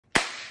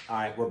All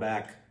right, we're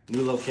back.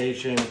 New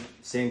location,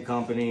 same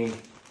company,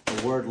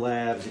 the Word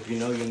Labs. If you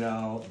know, you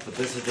know. But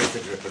this is just a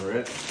grip and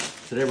rip.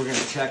 Today we're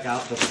gonna check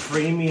out the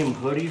premium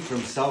hoodie from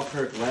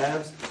Selkirk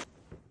Labs.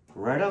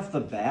 Right off the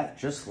bat,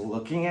 just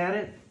looking at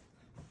it,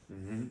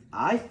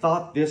 I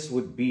thought this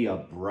would be a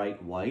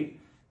bright white.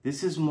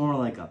 This is more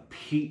like a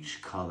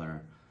peach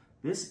color.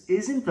 This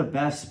isn't the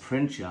best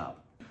print job.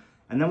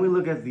 And then we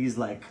look at these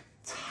like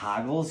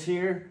toggles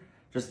here.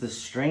 Just the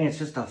string, it's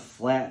just a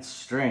flat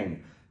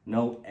string.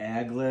 No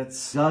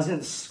aglets.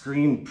 Doesn't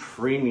scream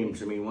premium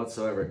to me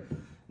whatsoever.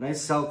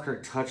 Nice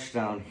Selkirk touch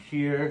down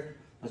here.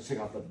 Let's check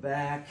out the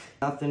back.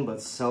 Nothing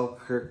but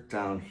Selkirk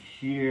down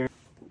here.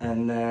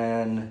 And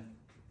then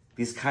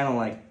these kind of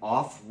like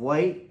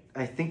off-white.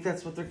 I think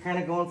that's what they're kind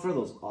of going for,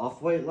 those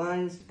off-white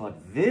lines.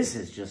 But this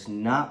is just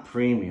not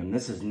premium.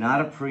 This is not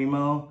a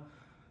primo.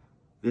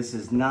 This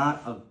is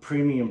not a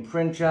premium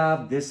print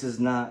job. This is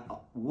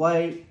not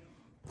white.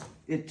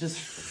 It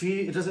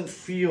doesn't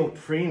feel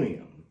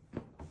premium.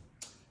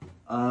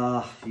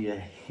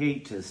 You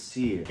hate to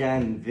see it.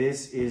 Again,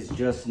 this is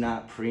just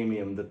not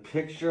premium. The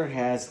picture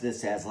has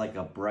this as like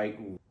a bright,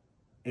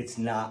 it's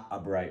not a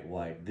bright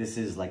white. This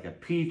is like a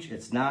peach.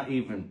 It's not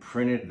even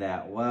printed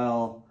that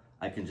well.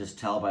 I can just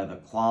tell by the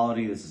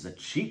quality. This is a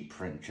cheap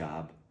print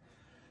job.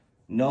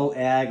 No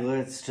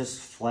aglets, just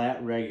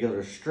flat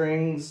regular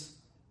strings.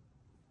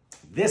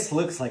 This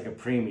looks like a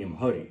premium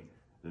hoodie.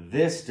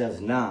 This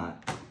does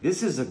not.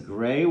 This is a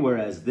gray,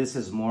 whereas this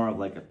is more of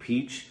like a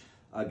peach.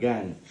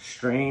 Again,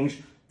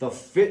 strange. The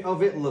fit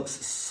of it looks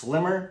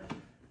slimmer.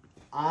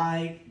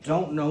 I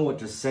don't know what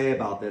to say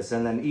about this.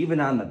 And then even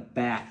on the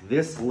back,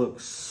 this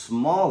looks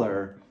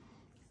smaller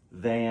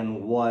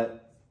than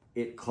what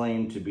it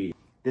claimed to be.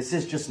 This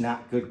is just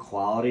not good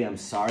quality. I'm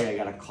sorry, I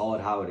gotta call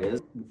it how it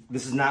is.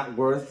 This is not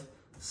worth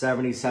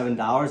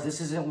 $77.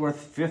 This isn't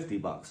worth 50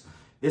 bucks.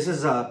 This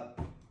is a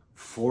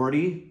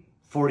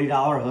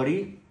 $40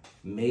 hoodie,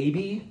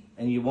 maybe,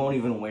 and you won't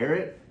even wear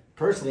it.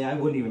 Personally, I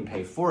wouldn't even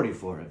pay 40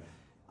 for it.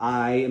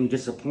 I am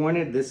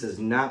disappointed. This is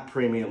not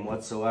premium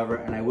whatsoever,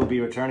 and I will be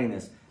returning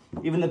this.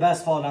 Even the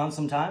best fall down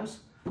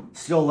sometimes.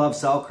 Still love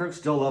Selkirk,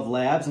 still love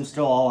Labs, I'm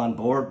still all on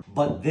board.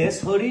 But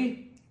this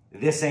hoodie,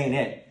 this ain't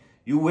it.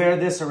 You wear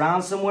this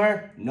around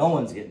somewhere, no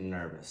one's getting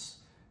nervous.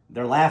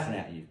 They're laughing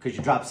at you because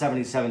you dropped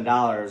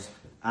 $77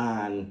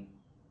 on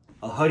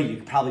a hoodie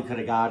you probably could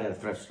have got at a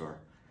thrift store.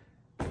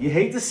 You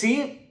hate to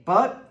see it,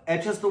 but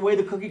that's just the way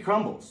the cookie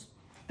crumbles.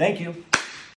 Thank you.